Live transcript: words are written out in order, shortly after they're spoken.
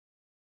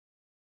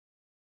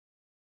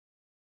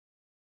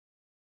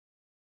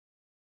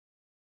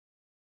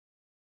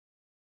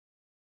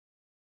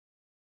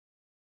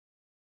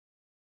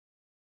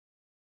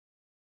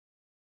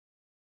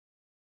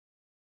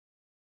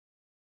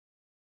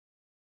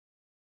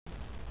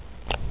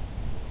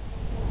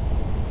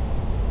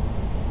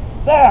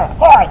there.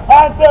 Hi,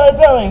 I'm Billy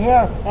Billy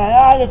here, and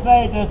I just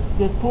made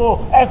this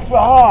pool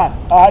extra hot.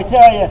 I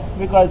tell you,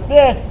 because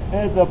this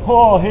is a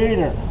pool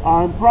heater.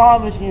 I'm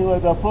promising you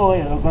it's a pool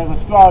heater. It looks like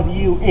a straw to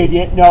you,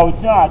 idiot. No,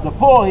 it's not. It's a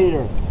pool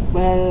heater.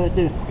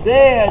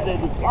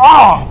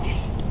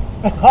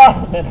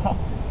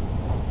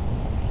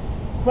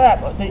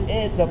 Crap,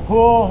 it's a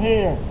pool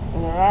heater.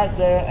 And they're right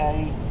there,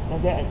 and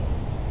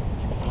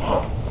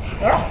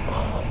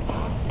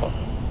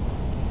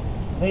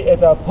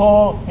it's a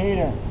pool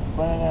heater.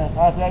 But in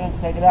a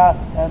second, take it out,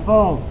 and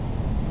boom.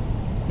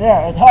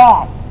 There, it's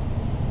hot.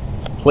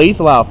 Please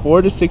allow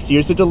 4 to 6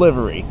 years of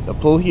delivery. The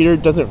pool heater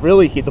doesn't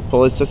really heat the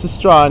pool, it's just a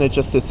straw and it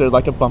just sits there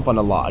like a bump on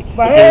a log.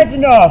 My head's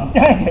enough,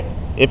 dang it.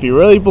 If you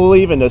really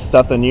believe in this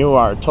stuff, then you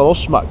are a total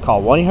schmuck.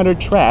 Call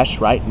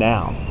 1-800-TRASH right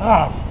now.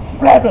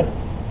 Flip it.